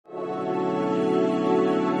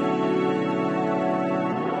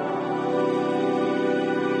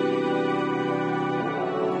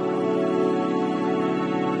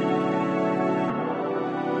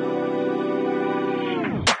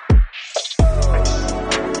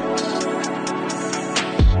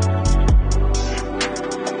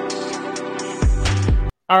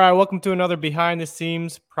All right, welcome to another Behind the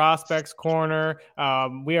Scenes Prospects Corner.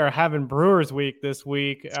 We are having Brewers Week this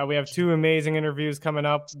week. We have two amazing interviews coming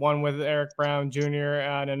up, one with Eric Brown Jr.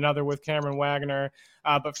 and another with Cameron Wagner.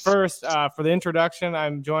 But first, for the introduction,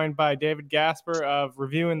 I'm joined by David Gasper of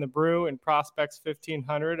Reviewing the Brew and Prospects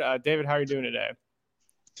 1500. David, how are you doing today?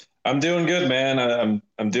 I'm doing good, man.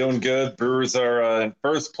 I'm doing good. Brewers are in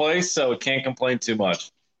first place, so can't complain too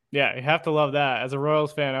much. Yeah, you have to love that. As a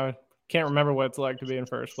Royals fan, I can't remember what it's like to be in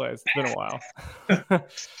first place. It's been a while.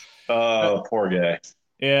 Oh, poor guy.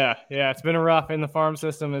 Yeah, it's been a rough, and the farm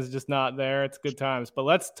system is just not there. It's good times, but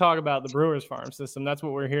let's talk about the Brewers farm system. That's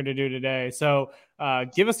what we're here to do today. So,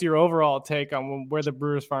 give us your overall take on where the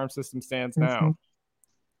Brewers farm system stands now.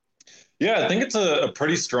 Yeah, I think it's a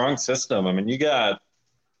pretty strong system. I mean, you got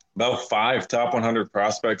about five top 100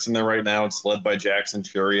 prospects in there right now. It's led by Jackson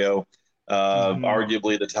Churio,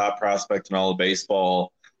 arguably the top prospect in all of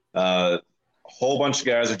baseball. A whole bunch of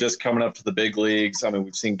guys are just coming up to the big leagues. I mean,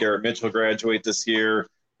 we've seen Garrett Mitchell graduate this year,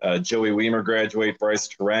 Joey Weimer graduate, Bryce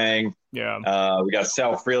Terang. Yeah. We got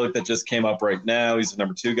Sal Frelick that just came up right now. He's the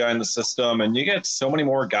number 2 guy in the system. And you get so many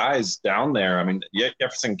more guys down there. I mean,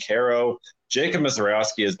 Jefferson Caro, Jacob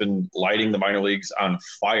Misiorowski has been lighting the minor leagues on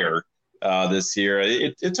fire this year.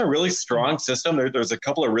 It's a really strong system. There's a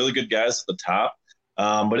couple of really good guys at the top,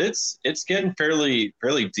 but it's getting fairly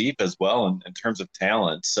deep as well in terms of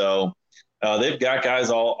talent. So they've got guys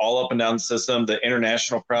all up and down the system. The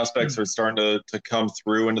international prospects are starting to come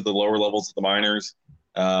through into the lower levels of the minors.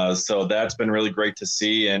 So that's been really great to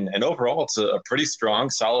see. And overall, it's a pretty strong,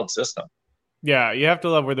 solid system. Yeah, you have to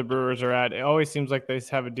love where the Brewers are at. It always seems like they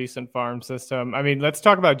have a decent farm system. I mean, let's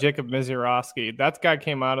talk about Jacob Misiorowski. That guy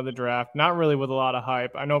came out of the draft, not really with a lot of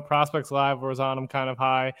hype. I know Prospects Live was on him kind of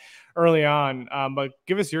high early on, but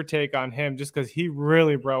give us your take on him just because he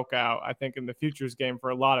really broke out, I think, in the futures game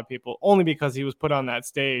for a lot of people, only because he was put on that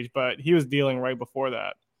stage, but he was dealing right before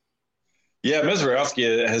that. Yeah,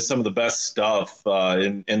 Misiorowski has some of the best stuff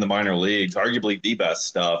in the minor leagues, arguably the best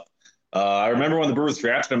stuff. I remember when the Brewers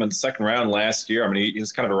drafted him in the second round last year. I mean, he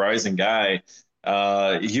was kind of a rising guy.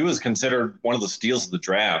 He was considered one of the steals of the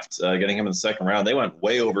draft, getting him in the second round. They went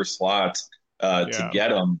way over slots to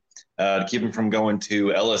get him, to keep him from going to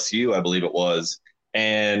LSU, I believe it was.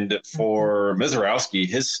 And for Misiorowski,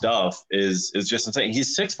 his stuff is just insane.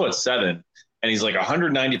 He's 6'7", and he's like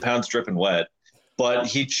 190 pounds dripping wet, but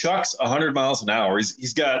he chucks 100 miles an hour.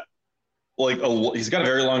 He's got he's got a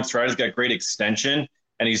very long stride. He's got great extension.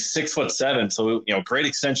 And he's 6'7", so great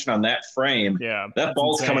extension on that frame. Yeah, that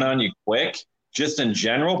ball's insane. coming on you quick, just in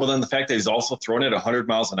general. But then the fact that he's also throwing it 100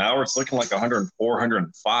 miles an hour, it's looking like 104,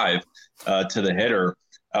 105 to the hitter,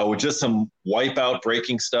 with just some wipeout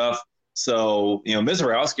breaking stuff. So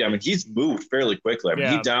Misiorowski, I mean, he's moved fairly quickly. I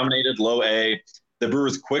mean, he dominated low A. The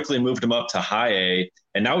Brewers quickly moved him up to high A,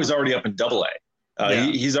 and now he's already up in double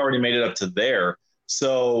A. He's already made it up to there.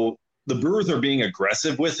 So the Brewers are being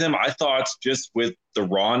aggressive with him. I thought just with the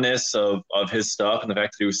rawness of his stuff and the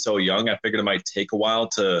fact that he was so young, I figured it might take a while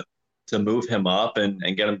to move him up and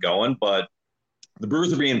get him going. But the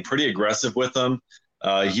Brewers are being pretty aggressive with him.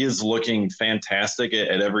 He is looking fantastic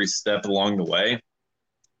at every step along the way.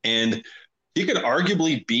 And he could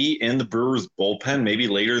arguably be in the Brewers bullpen maybe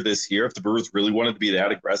later this year if the Brewers really wanted to be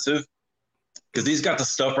that aggressive, because he's got the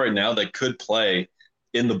stuff right now that could play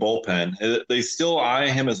in the bullpen. They still eye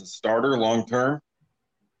him as a starter long term,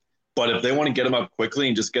 but if they want to get him up quickly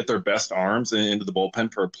and just get their best arms into the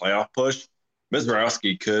bullpen for a playoff push,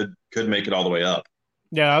 Misiorowski could make it all the way up.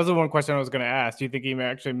 Yeah, that was the one question I was going to ask. Do you think he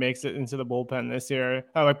actually makes it into the bullpen this year?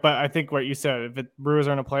 But I think what you said, if the Brewers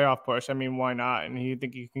are in a playoff push, I mean, why not? And you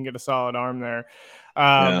think you can get a solid arm there.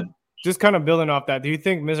 Just kind of building off that, do you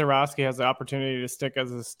think Misiorowski has the opportunity to stick as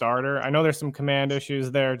a starter? I know there's some command issues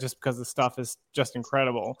there just because the stuff is just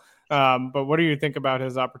incredible. But what do you think about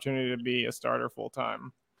his opportunity to be a starter full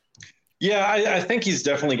time? Yeah, I think he's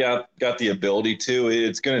definitely got the ability to.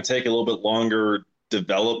 It's going to take a little bit longer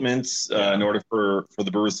developments in order for the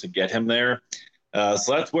Brewers to get him there. So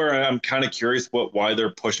that's where I'm kind of curious why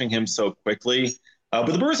they're pushing him so quickly. But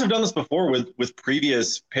the Brewers have done this before with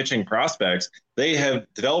previous pitching prospects. They have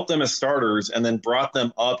developed them as starters and then brought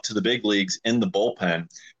them up to the big leagues in the bullpen.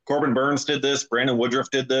 Corbin Burns did this. Brandon Woodruff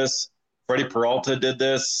did this. Freddie Peralta did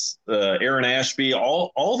this. Aaron Ashby,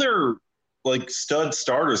 all their stud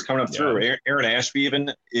starters coming up through. Aaron Ashby,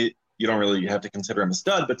 even you don't really have to consider him a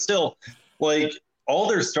stud, but still, all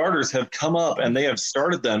their starters have come up and they have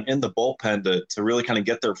started them in the bullpen to really kind of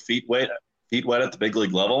get their feet wet at the big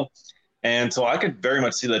league level. And so I could very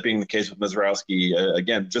much see that being the case with Misiorowski.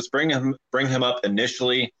 Again, just bring him up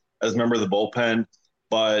initially as a member of the bullpen.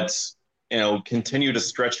 But continue to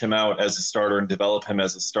stretch him out as a starter and develop him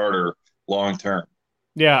as a starter long term.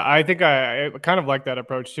 Yeah, I think I kind of like that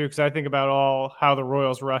approach too, because I think about how the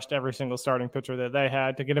Royals rushed every single starting pitcher that they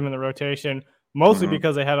had to get him in the rotation, mostly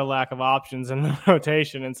because they had a lack of options in the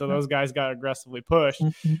rotation, and so those guys got aggressively pushed,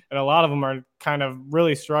 and a lot of them are kind of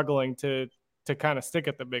really struggling to kind of stick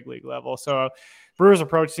at the big league level. So Brewers'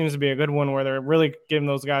 approach seems to be a good one, where they're really giving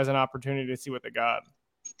those guys an opportunity to see what they got.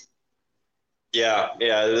 Yeah.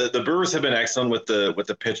 The Brewers have been excellent with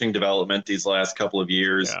the pitching development these last couple of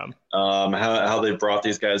years. Yeah. How they brought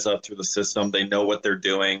these guys up through the system. They know what they're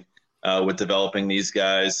doing with developing these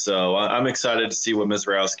guys. So I'm excited to see what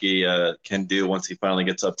Mizrowski can do once he finally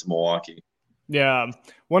gets up to Milwaukee. Yeah.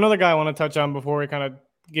 One other guy I want to touch on before we kind of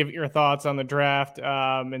give your thoughts on the draft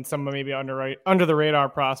and some maybe under the radar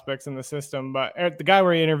prospects in the system. But the guy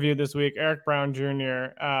we interviewed this week, Eric Brown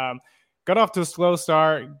Jr., got off to a slow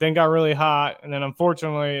start, then got really hot, and then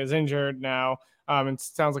unfortunately is injured now. And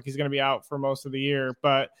sounds like he's going to be out for most of the year.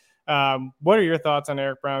 But what are your thoughts on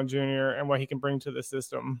Eric Brown Jr. and what he can bring to the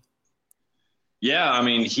system? Yeah, I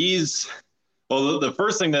mean, the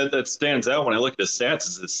first thing that stands out when I look at his stats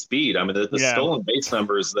is his speed. I mean, the stolen base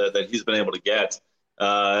numbers that he's been able to get,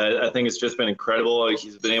 I think it's just been incredible.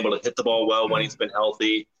 He's been able to hit the ball well when he's been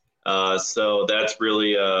healthy. So that's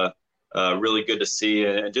really really good to see.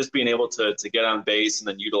 And just being able to get on base and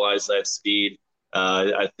then utilize that speed,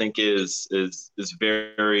 I think is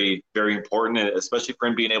very, very important, especially for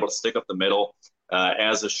him being able to stick up the middle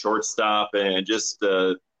as a shortstop and just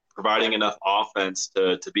providing enough offense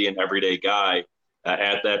to be an everyday guy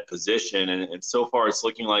at that position. And so far, it's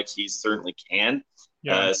looking like he certainly can,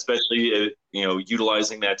 especially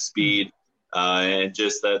utilizing that speed and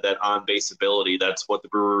just that on base ability. That's what the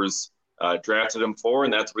Brewers drafted him for,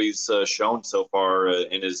 and that's what he's shown so far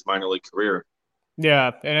in his minor league career.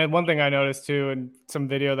 Yeah, and one thing I noticed too in some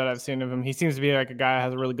video that I've seen of him, he seems to be like a guy that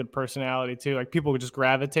has a really good personality too. Like people would just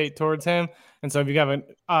gravitate towards him, and so if you have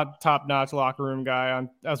a top-notch locker room guy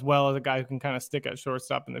on, as well as a guy who can kind of stick at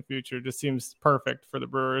shortstop in the future, just seems perfect for the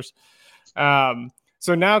Brewers.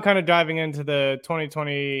 So now kind of diving into the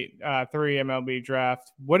 2023 MLB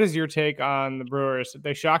draft, what is your take on the Brewers?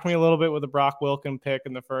 They shocked me a little bit with the Brock Wilken pick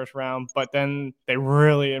in the first round, but then they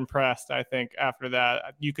really impressed, I think, after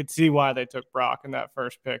that. You could see why they took Brock in that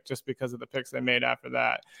first pick just because of the picks they made after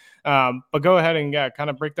that. But go ahead and kind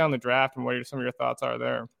of break down the draft and what some of your thoughts are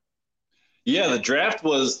there. Yeah, the draft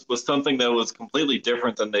was something that was completely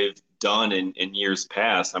different than they've done in years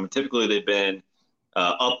past. I mean, typically they've been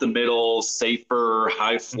up the middle, safer,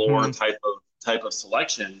 high floor type of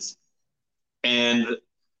selections, and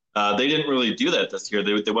they didn't really do that this year.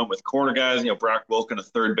 They went with corner guys. Brock Wilken, a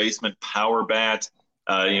third baseman, power bat.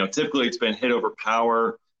 Typically it's been hit over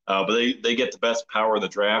power, but they get the best power of the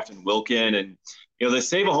draft in Wilken, and they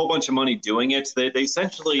save a whole bunch of money doing it. They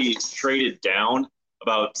essentially traded down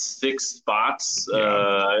about 6 spots.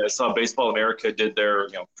 I saw Baseball America did their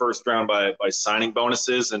first round by signing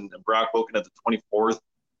bonuses, and Brock Wilken at the 24th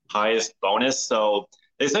highest bonus. So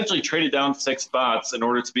they essentially traded down 6 spots in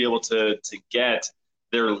order to be able to get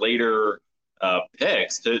their later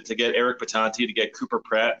picks, to get Eric Batanti, to get Cooper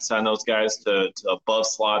Pratt, sign those guys to above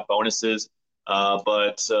slot bonuses.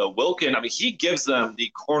 But Wilken, I mean, he gives them the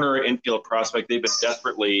corner infield prospect they've been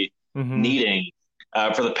desperately needing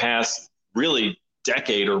for the past really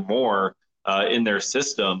decade or more in their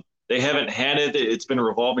system. They haven't had it. It's been a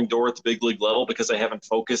revolving door at the big league level because they haven't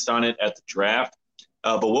focused on it at the draft.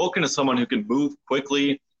 But Wilken is someone who can move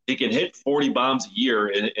quickly. He can hit 40 bombs a year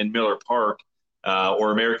in Miller Park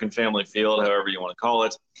or American Family Field, however you want to call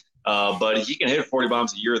it. But he can hit 40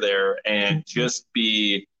 bombs a year there and just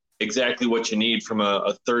be exactly what you need from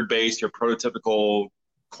a third base, your prototypical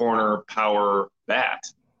corner power bat.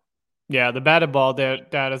 Yeah, the batted ball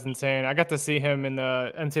data is insane. I got to see him in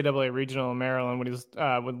the NCAA regional in Maryland when he was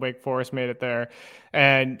with Wake Forest, made it there.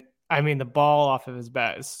 And I mean, the ball off of his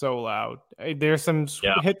bat is so loud. There's some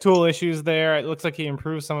hit tool issues there. It looks like he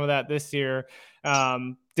improved some of that this year.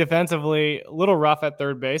 Defensively, a little rough at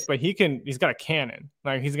third base, but he's got a cannon.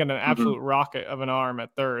 Like he's got an absolute rocket of an arm at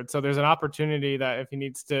third. So there's an opportunity that if he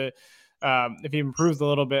needs to, if he improves a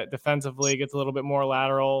little bit defensively, gets a little bit more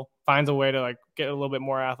lateral, finds a way to like get a little bit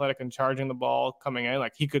more athletic and charging the ball coming in,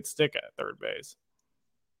 like he could stick at third base.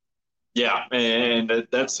 Yeah, and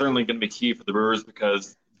that's certainly going to be key for the Brewers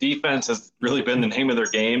because defense has really been the name of their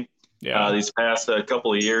game these past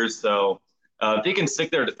couple of years. So if he can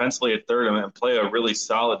stick there defensively at third and play a really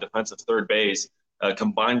solid defensive third base,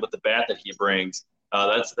 combined with the bat that he brings,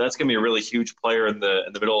 that's going to be a really huge player in the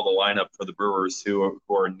middle of the lineup for the Brewers who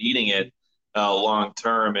are needing it long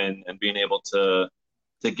term and being able to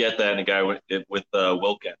get that in a guy with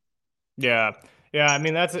Wilken. Yeah. Yeah, I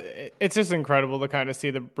mean it's just incredible to kind of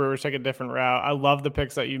see the Brewers take a different route. I love the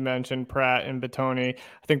picks that you mentioned, Pratt and Batoni.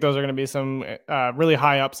 I think those are going to be some really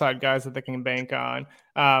high upside guys that they can bank on.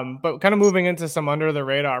 But kind of moving into some under the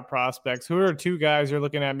radar prospects, who are two guys you're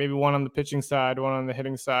looking at? Maybe one on the pitching side, one on the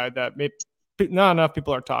hitting side that maybe not enough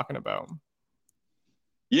people are talking about.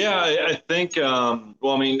 Yeah, I think. Well,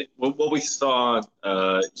 I mean, what we saw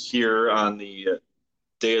here on the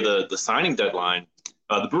day of the signing deadline,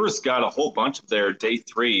 the Brewers got a whole bunch of their day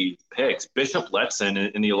three picks. Bishop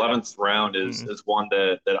Letson in the 11th round is one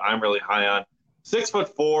that I'm really high on.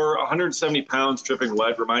 6'4", 170 pounds, dripping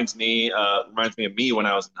wet. Reminds me of me when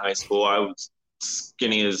I was in high school. I was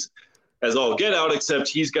skinny as all get out, except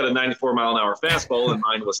he's got a 94-mile-an-hour fastball and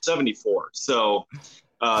mine was 74. So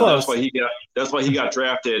that's why he got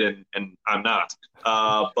drafted and I'm not.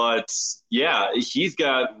 But yeah, he's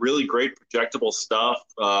got really great projectable stuff,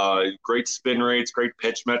 great spin rates, great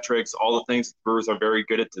pitch metrics, all the things the Brewers are very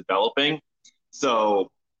good at developing.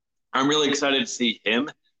 So I'm really excited to see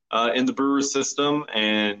him in the Brewers system,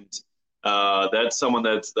 and that's someone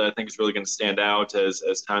that I think is really going to stand out as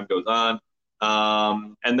time goes on.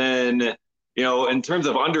 And then, in terms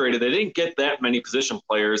of underrated, they didn't get that many position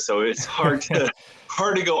players, so it's hard to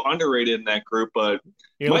go underrated in that group. But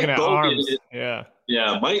You're looking at arms, yeah.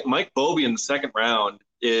 Yeah, Mike Bobby in the second round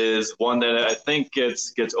is one that I think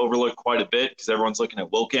gets overlooked quite a bit because everyone's looking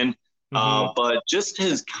at Wilkin. But just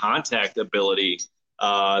his contact ability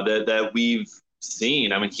that we've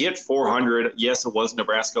seen. I mean, he hit 400. Yes, it was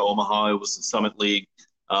Nebraska Omaha. It was the Summit League,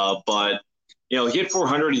 but he hit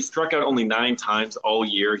 400. He struck out only 9 times all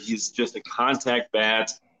year. He's just a contact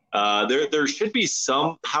bat. There should be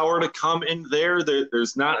some power to come in there.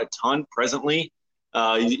 There's not a ton presently.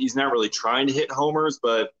 He's not really trying to hit homers,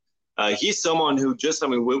 but he's someone who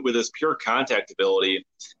with his pure contact ability,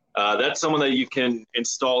 that's someone that you can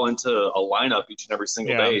install into a lineup each and every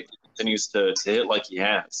single day if he continues to hit like he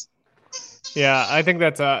has. Yeah, I think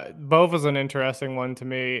that's Bove is an interesting one to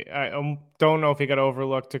me. I don't know if he got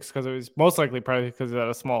overlooked because it was most likely probably because at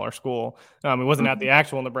a smaller school. He wasn't at the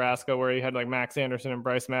actual Nebraska where he had like Max Anderson and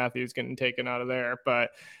Bryce Matthews getting taken out of there. But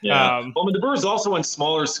yeah, the Brewers also went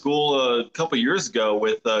smaller school a couple years ago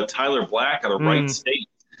with Tyler Black out of Wright State.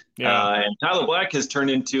 Yeah, and Tyler Black has turned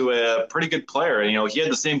into a pretty good player. He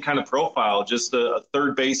had the same kind of profile, just a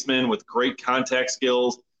third baseman with great contact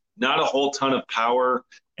skills, not a whole ton of power.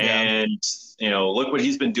 And, look what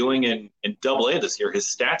he's been doing in Double-A this year. His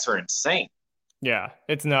stats are insane. Yeah,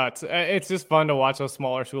 it's nuts. It's just fun to watch those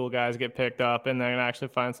smaller school guys get picked up and then actually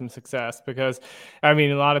find some success because, I mean,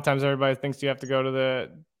 a lot of times everybody thinks you have to go to the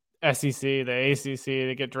SEC, the ACC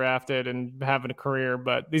to get drafted and have a career.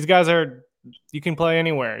 But these guys you can play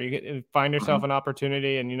anywhere. You can find yourself an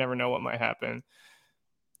opportunity and you never know what might happen.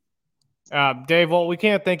 Dave, well, we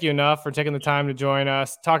can't thank you enough for taking the time to join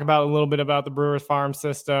us, talk about a little bit about the Brewers farm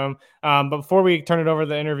system. But before we turn it over to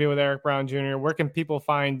the interview with Eric Brown Jr., where can people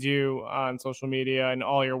find you on social media and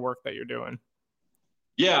all your work that you're doing?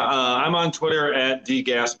 Yeah, I'm on Twitter at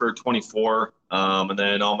dgasper24, and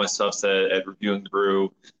then all my stuff's at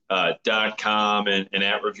reviewingthebrew.com and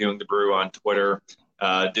at reviewingthebrew on Twitter.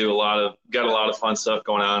 Got a lot of fun stuff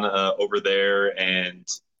going on over there, and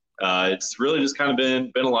it's really just kind of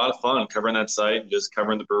been a lot of fun covering that site and just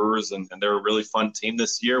covering the Brewers, and they're a really fun team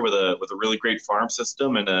this year with a really great farm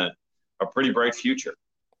system and a pretty bright future.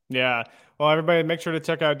 Yeah. Well, everybody make sure to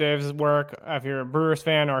check out Dave's work. If you're a Brewers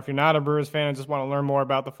fan or if you're not a Brewers fan and just want to learn more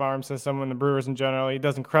about the farm system and the Brewers in general, he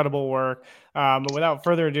does incredible work. But without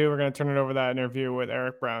further ado, we're going to turn it over to that interview with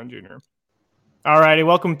Eric Brown Jr. All righty,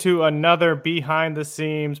 welcome to another Behind the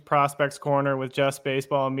Scenes Prospects Corner with Just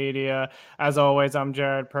Baseball Media. As always, I'm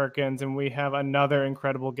Jared Perkins, and we have another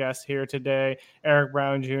incredible guest here today, Eric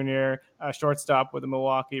Brown Jr., shortstop with the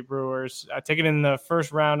Milwaukee Brewers, taken in the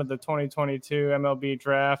first round of the 2022 MLB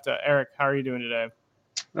Draft. Eric, how are you doing today?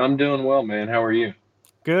 I'm doing well, man. How are you?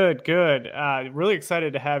 Good. Really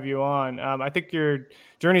excited to have you on. I think your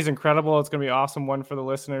journey is incredible. It's going to be an awesome one for the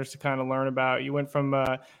listeners to kind of learn about. You went from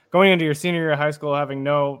going into your senior year of high school, having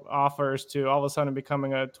no offers, to all of a sudden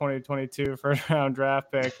becoming a 2022 first round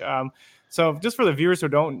draft pick. So just for the viewers who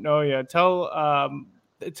don't know you, tell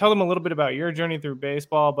them a little bit about your journey through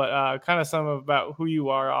baseball, but kind of some about who you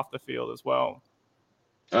are off the field as well.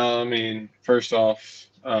 I mean, first off,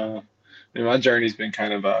 my journey's been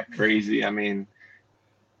kind of crazy.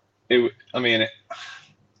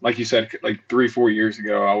 Like you said, like 3-4 years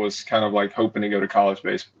ago, I was kind of like hoping to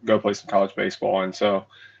go play some college baseball. And so,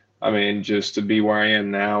 just to be where I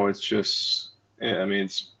am now, it's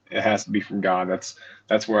it has to be from God.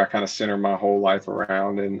 That's where I kind of center my whole life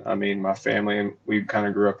around. And I mean, my family, and we kind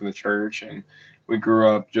of grew up in the church, and we grew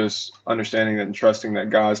up just understanding that and trusting that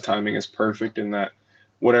God's timing is perfect, and that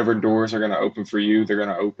whatever doors are going to open for you, they're going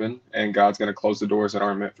to open, and God's going to close the doors that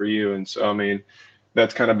aren't meant for you. And so, I mean,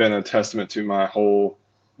 that's kind of been a testament to my whole,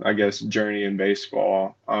 I guess, journey in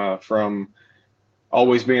baseball. From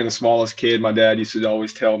always being the smallest kid, my dad used to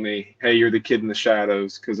always tell me, "Hey, you're the kid in the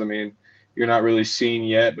shadows," because I mean, you're not really seen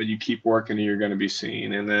yet, but you keep working and you're going to be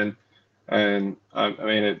seen. And I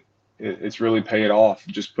mean, it's really paid off,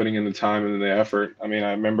 just putting in the time and the effort. I mean,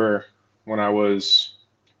 I remember when I was,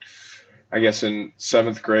 I guess, in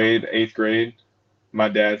 7th grade, 8th grade, my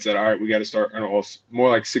dad said, "All right, we got to start," or well, more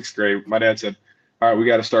like 6th grade. My dad said, "All right, we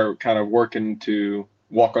got to start kind of working to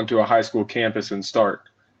walk onto a high school campus and start."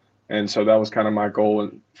 And so that was kind of my goal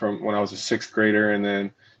from when I was a 6th grader. And then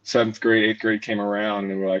 7th grade, 8th grade came around,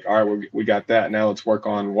 and we're like, all right, we got that. Now let's work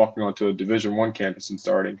on walking onto a Division I campus and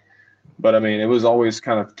starting. But I mean, it was always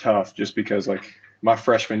kind of tough just because, like, my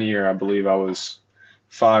freshman year, I believe I was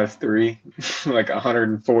 5'3", like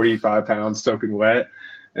 145 pounds soaking wet.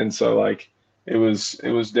 And so, like, it was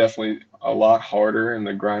definitely a lot harder, and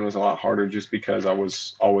the grind was a lot harder just because I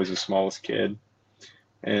was always the smallest kid.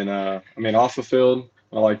 And I mean, off the field,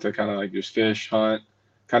 I like to kind of like just fish, hunt,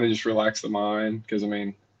 kind of just relax the mind, because I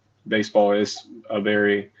mean, baseball is a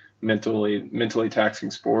very mentally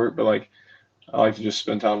taxing sport. But like, I like to just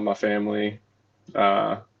spend time with my family,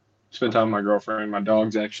 spend time with my girlfriend. My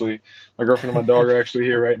girlfriend and my dog are actually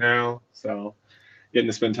here right now, so getting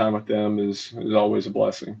to spend time with them is always a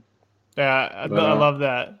blessing. Yeah, I love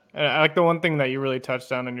that. I like the one thing that you really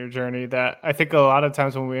touched on in your journey that I think a lot of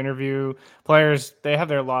times when we interview players, they have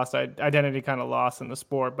their lost identity kind of lost in the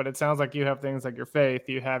sport. But it sounds like you have things like your faith,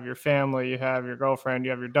 you have your family, you have your girlfriend,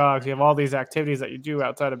 you have your dogs, you have all these activities that you do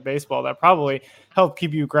outside of baseball that probably help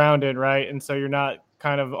keep you grounded, right? And so you're not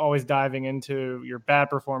kind of always diving into your bad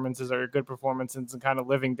performances or your good performances and kind of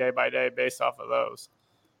living day by day based off of those.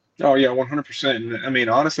 Oh yeah, 100%. I mean,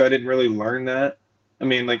 honestly, I didn't really learn that. I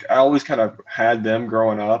mean, like, I always kind of had them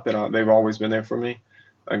growing up, and they've always been there for me.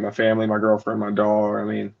 Like my family, my girlfriend, my dog. I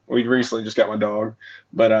mean, we recently just got my dog,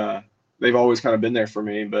 but they've always kind of been there for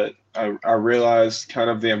me. But I realized kind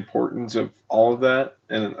of the importance of all of that.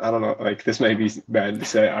 And I don't know, like, this may be bad to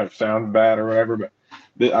say, I sound bad or whatever,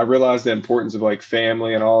 but I realized the importance of like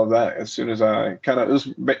family and all of that as soon as I kind of,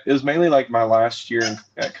 it was mainly like my last year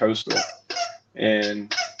at Coastal,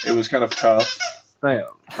 and it was kind of tough. Damn.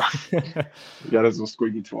 Yeah, that's a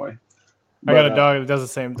squeaky toy. I got a dog that does the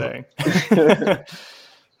same thing.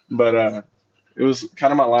 But it was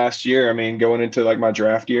kind of my last year. I mean, going into like my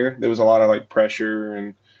draft year, there was a lot of like pressure,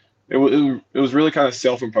 and it was really kind of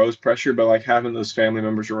self-imposed pressure, but like having those family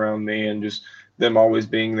members around me and just them always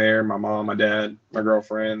being there, my mom, my dad, my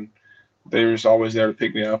girlfriend, they were just always there to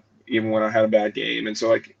pick me up even when I had a bad game. And so,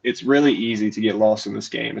 like, it's really easy to get lost in this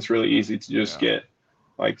game. It's really easy to just get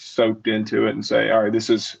like soaked into it and say, all right, this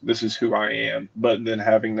is who I am. But then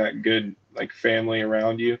having that good like family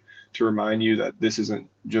around you to remind you that this isn't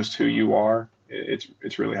just who you are,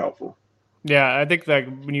 it's really helpful. Yeah, I think like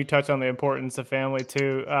when you touch on the importance of family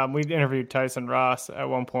too, we interviewed Tyson Ross at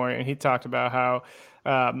one point, and he talked about how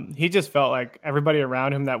he just felt like everybody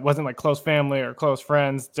around him that wasn't like close family or close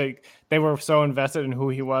friends, they were so invested in who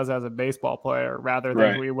he was as a baseball player rather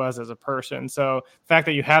than who he was as a person. So the fact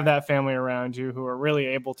that you have that family around you who are really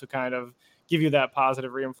able to kind of give you that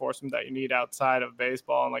positive reinforcement that you need outside of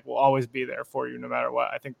baseball and like will always be there for you no matter what,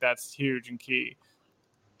 I think that's huge and key.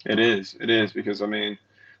 It is because I mean,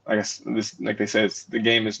 I guess like they say, the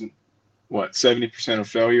game is what 70% of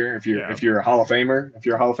failure. If you're a Hall of Famer,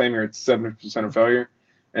 it's 70% of failure.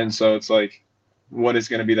 And so it's like, what is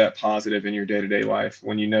going to be that positive in your day-to-day life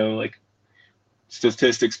when you know, like,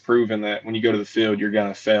 statistics proven that when you go to the field, you're going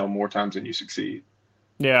to fail more times than you succeed.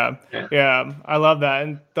 Yeah. I love that.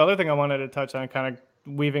 And the other thing I wanted to touch on, kind of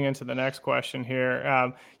weaving into the next question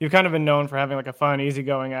here, you've kind of been known for having like a fun,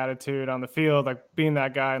 easygoing attitude on the field, like being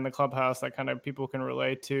that guy in the clubhouse that kind of people can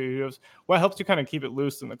relate to. What helps you kind of keep it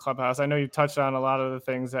loose in the clubhouse? I know you touched on a lot of the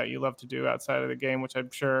things that you love to do outside of the game, which I'm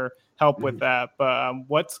sure help with that. But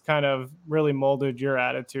what's kind of really molded your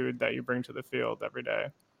attitude that you bring to the field every day?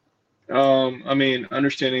 I mean,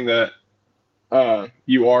 understanding that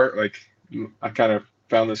you are, like, I kind of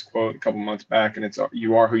found this quote a couple months back, and it's,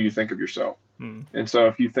 you are who you think of yourself. And so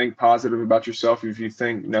if you think positive about yourself, if you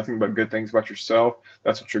think nothing but good things about yourself,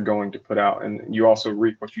 that's what you're going to put out. And you also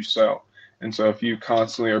reap what you sow. And so if you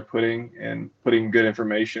constantly are putting good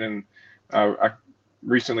information, and I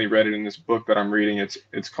recently read it in this book that I'm reading,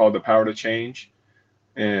 it's called The Power to Change.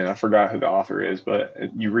 and I forgot who the author is, but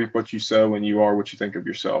you reap what you sow and you are what you think of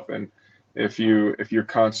yourself. And if you're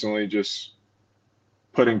constantly just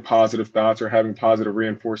putting positive thoughts or having positive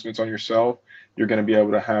reinforcements on yourself, you're going to be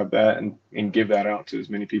able to have that and give that out to as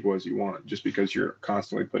many people as you want, just because you're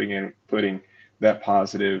constantly putting that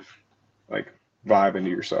positive like vibe into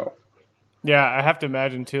yourself. Yeah, I have to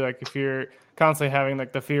imagine too, like if you're constantly having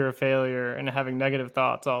like the fear of failure and having negative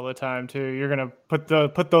thoughts all the time too, you're gonna put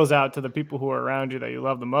those out to the people who are around you that you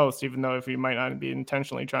love the most, even though if you might not be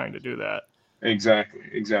intentionally trying to do that. Exactly.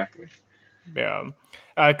 Yeah.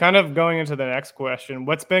 Kind of going into the next question,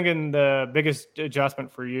 what's been the biggest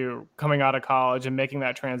adjustment for you coming out of college and making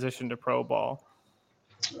that transition to pro ball?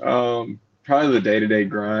 Probably the day-to-day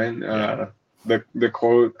grind. Yeah. The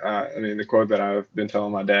quote, the quote that I've been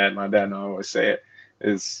telling my dad and I always say it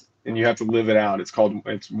is, and you have to live it out.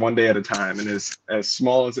 It's one day at a time. And as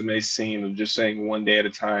small as it may seem of just saying one day at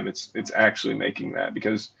a time, it's actually making that,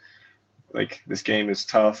 because like this game is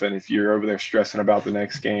tough. And if you're over there stressing about the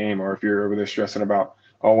next game, or if you're over there stressing about,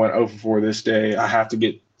 oh, I went 0 for 4 this day, I have to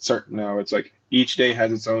get certain. No, it's like each day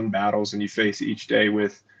has its own battles, and you face each day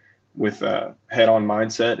with a head-on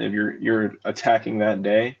mindset. If you're attacking that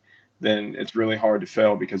day, then it's really hard to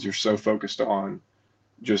fail, because you're so focused on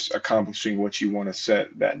just accomplishing what you want to set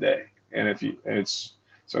that day. And if you it's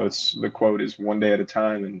so it's the quote is one day at a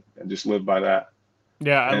time, and just live by that.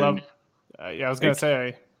 Yeah, I And love. Yeah, I was gonna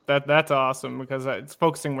say that's awesome because it's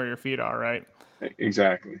focusing where your feet are, right?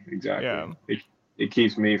 exactly. Yeah, It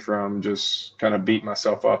keeps me from just kind of beat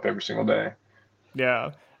myself up every single day.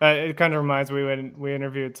 yeah. It kind of reminds me when we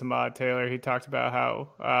interviewed Samad Taylor. He talked about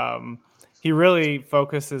how he really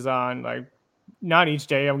focuses on like not each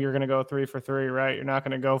day you're going to go 3 for 3, right? You're not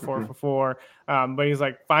going to go 4 Mm-hmm. for 4. But he's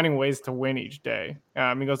like finding ways to win each day.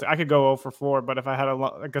 He goes, I could go 0 for 4, but if I had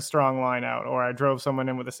like a strong line out, or I drove someone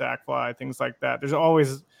in with a sack fly, things like that, there's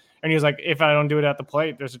always. And he's like, if I don't do it at the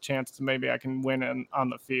plate, there's a chance to maybe I can win on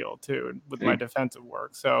the field too with my defensive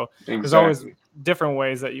work. So there's always Exactly. different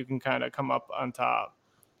ways that you can kind of come up on top.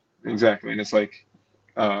 Exactly. And it's like,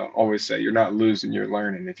 always say, you're not losing, you're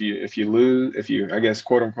learning. If you I guess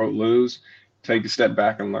quote unquote lose, take a step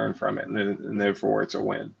back and learn from it, and therefore it's a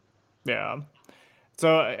win. Yeah.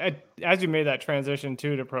 So as you made that transition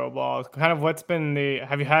to pro ball, kind of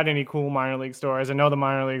have you had any cool minor league stories? I know the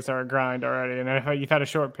minor leagues are a grind already, and I know you've had a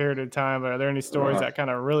short period of time, but are there any stories Uh, that kind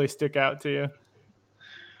of really stick out to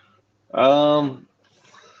you? um,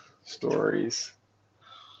 Stories.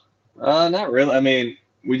 Not really. I mean,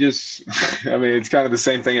 we just, it's kind of the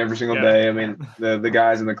same thing every single Yeah. day. I mean, the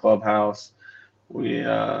guys in the clubhouse, we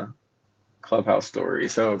clubhouse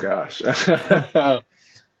stories. Oh gosh.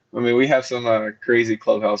 I mean, we have some crazy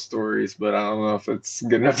clubhouse stories, but I don't know if it's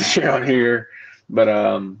good enough to share on here. But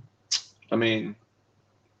I mean,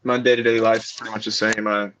 my day-to-day life is pretty much the same.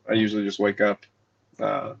 I usually just wake up.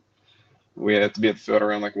 Uh, we have to be at the field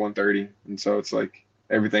around like 1:30, and so it's like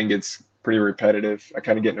everything gets pretty repetitive. I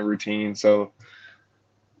kind of get in a routine. So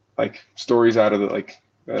like stories out of the like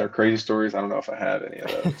that are crazy stories, I don't know if I have any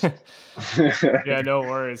of those. Yeah, no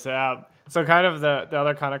worries. So kind of the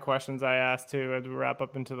other kind of questions I asked too as we wrap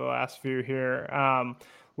up into the last few here.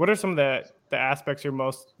 What are some of the aspects you're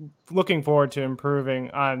most looking forward to improving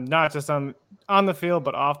on, not just on the field,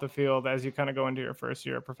 but off the field as you kind of go into your first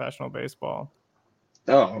year of professional baseball?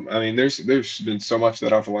 Oh, I mean, there's been so much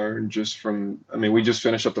that I've learned just from. I mean, we just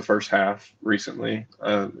finished up the first half recently.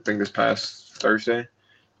 I think this past Thursday,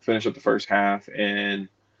 finished up the first half, and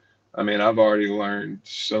I mean, I've already learned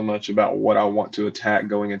so much about what I want to attack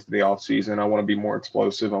going into the off season. I want to be more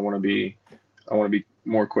explosive. I want to be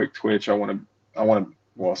more quick twitch. I want to,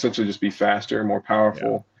 well, essentially just be faster, more Yeah.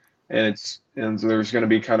 powerful. And so there's going to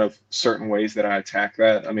be kind of certain ways that I attack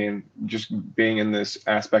that. I mean, just being in this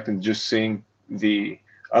aspect and just seeing the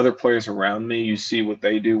other players around me, you see what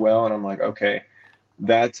they do well, and I'm like, okay,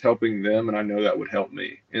 that's helping them, and I know that would help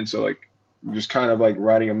me. And so like just kind of like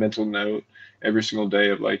writing a mental note every single day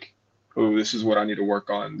of like, oh, this is what I need to work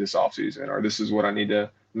on this off season, or this is what I need to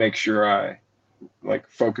make sure I like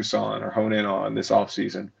focus on or hone in on this off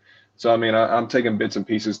season. So I mean, I'm taking bits and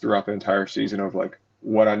pieces throughout the entire season of like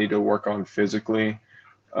what I need to work on physically.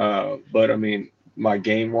 But I mean, my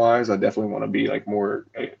game wise, I definitely want to be like more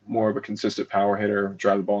of a consistent power hitter,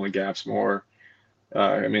 drive the ball in the gaps more.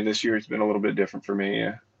 I mean, this year it's been a little bit different for me.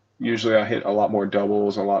 Usually I hit a lot more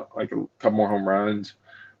doubles, a lot like a couple more home runs,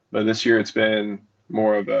 but this year it's been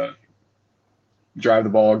more of a drive the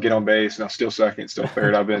ball, get on base, and I'll still second, still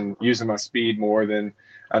third. I've been using my speed more than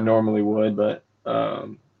I normally would, but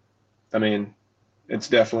I mean, it's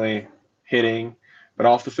definitely hitting. But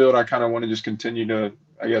off the field, I kind of want to just continue to,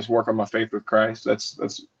 I guess, work on my faith with Christ.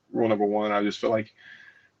 That's rule number one. I just feel like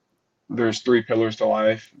there's 3 pillars to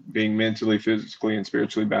life: being mentally, physically, and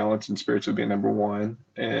spiritually balanced, and spiritually being number one.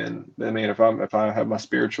 And I mean, if I have my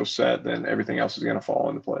spiritual set, then everything else is going to fall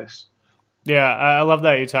into place. Yeah, I love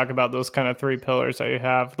that you talk about those kind of 3 pillars that you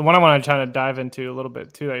have. The one I want to try to dive into a little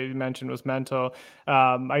bit too that you mentioned was mental.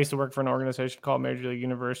 I used to work for an organization called Major League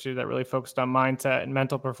University that really focused on mindset and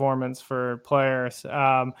mental performance for players.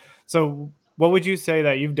 So what would you say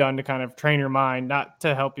that you've done to kind of train your mind, not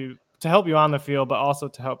to help you on the field, but also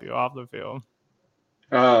to help you off the field?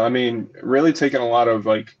 I mean, really taking a lot of,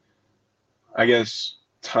 like, I guess,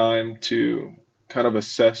 time to kind of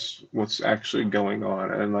assess what's actually going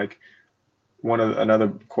on. And like another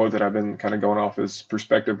quote that I've been kind of going off is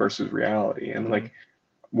perspective versus reality. And like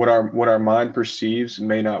what our mind perceives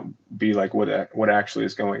may not be like what actually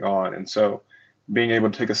is going on. And so being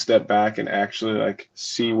able to take a step back and actually like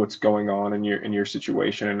see what's going on in your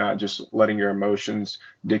situation, and not just letting your emotions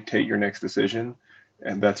dictate your next decision.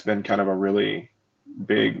 And that's been kind of a really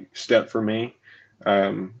big step for me.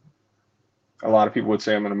 A lot of people would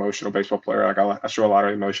say I'm an emotional baseball player. Like I show a lot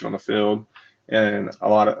of emotion on the field, and a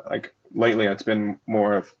lot of, like, lately it's been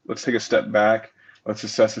more of, let's take a step back, let's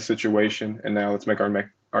assess the situation, and now let's make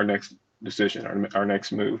our next decision, our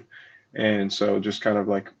next move. And so just kind of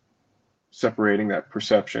like separating that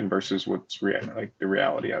perception versus like the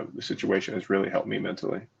reality of the situation has really helped me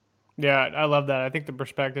mentally. Yeah, I love that. I think the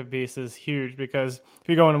perspective piece is huge, because if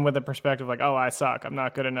you go in with a perspective like, oh, I suck, I'm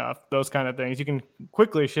not good enough, those kind of things, you can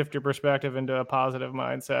quickly shift your perspective into a positive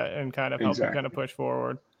mindset and kind of help you kind of push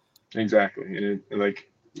forward. Exactly. And like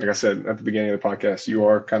I said at the beginning of the podcast, you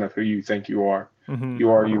are kind of who you think you are. Mm-hmm. You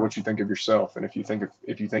are what you think of yourself. And if you think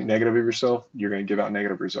negative of yourself, you're going to give out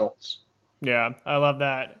negative results. Yeah, I love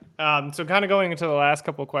that. So kind of going into the last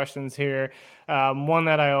couple of questions here, one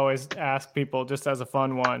that I always ask people just as a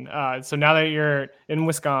fun one. So now that you're in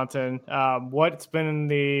Wisconsin, what's been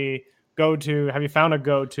the go-to? Have you found a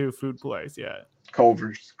go-to food place yet?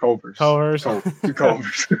 Culver's. Culver's.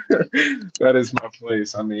 That is my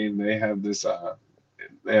place. I mean, they have this,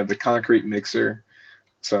 they have the concrete mixer.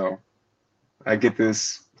 So I get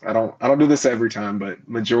this. I don't do this every time, but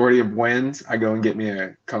majority of wins, I go and get me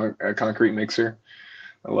a concrete mixer,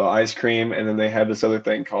 a little ice cream, and then they have this other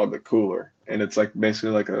thing called the cooler, and it's like basically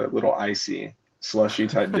like a little icy slushy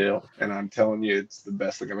type deal. And I'm telling you, it's the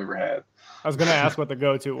best thing I've ever had. I was gonna ask what the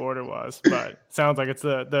go-to order was, but sounds like it's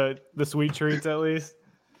the sweet treats at least.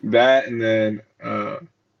 That, and then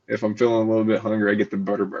if I'm feeling a little bit hungry, I get the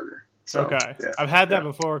butter burger. So, okay, yeah, I've had that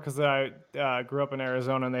before because I grew up in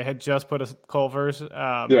Arizona, and they had just put a Culver's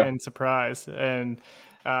in Surprise, and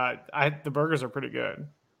the burgers are pretty good.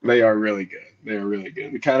 They are really good. They are really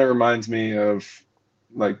good. It kind of reminds me of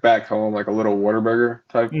like back home, like a little Whataburger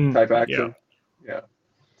type action. Yeah.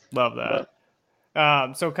 Love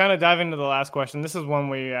that. So kind of diving into the last question. This is one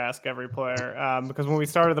we ask every player because when we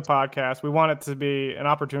started the podcast, we want it to be an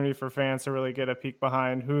opportunity for fans to really get a peek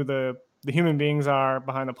behind who the human beings are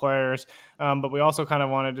behind the players. But we also kind of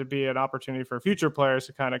wanted to be an opportunity for future players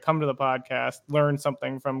to kind of come to the podcast, learn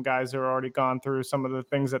something from guys who are already gone through some of the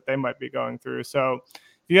things that they might be going through. So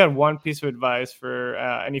if you had one piece of advice for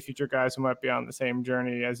any future guys who might be on the same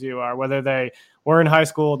journey as you are, whether they were in high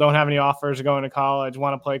school, don't have any offers of going to college,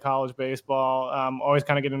 want to play college baseball, always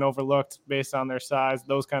kind of getting overlooked based on their size,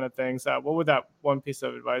 those kind of things, what would that one piece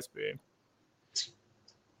of advice be?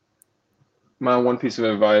 My one piece of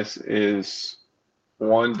advice is,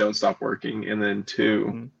 one, don't stop working. And then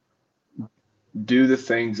two, do the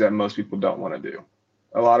things that most people don't want to do.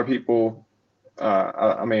 A lot of people,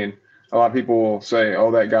 a lot of people will say,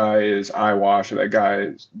 oh, that guy is eyewash, or that guy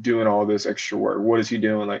is doing all this extra work. What is he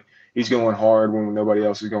doing? Like, he's going hard when nobody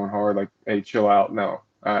else is going hard. Like, hey, chill out. No,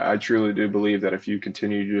 I truly do believe that if you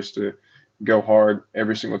continue just to go hard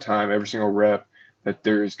every single time, every single rep, that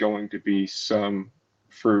there is going to be some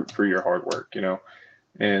fruit for your hard work,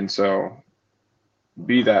 And so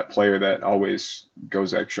be that player that always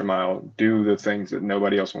goes extra mile. Do the things that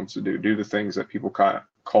nobody else wants to do. Do the things that people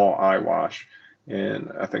call eyewash.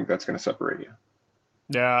 And I think that's going to separate you.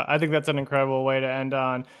 Yeah, I think that's an incredible way to end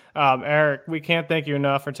on. Eric, we can't thank you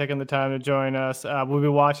enough for taking the time to join us. We'll be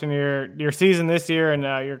watching your season this year and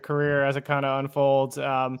your career as it kind of unfolds.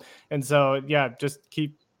 And so, yeah, just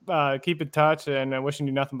keep in touch, and wishing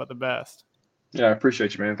you nothing but the best. Yeah, I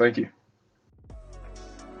appreciate you, man. Thank you.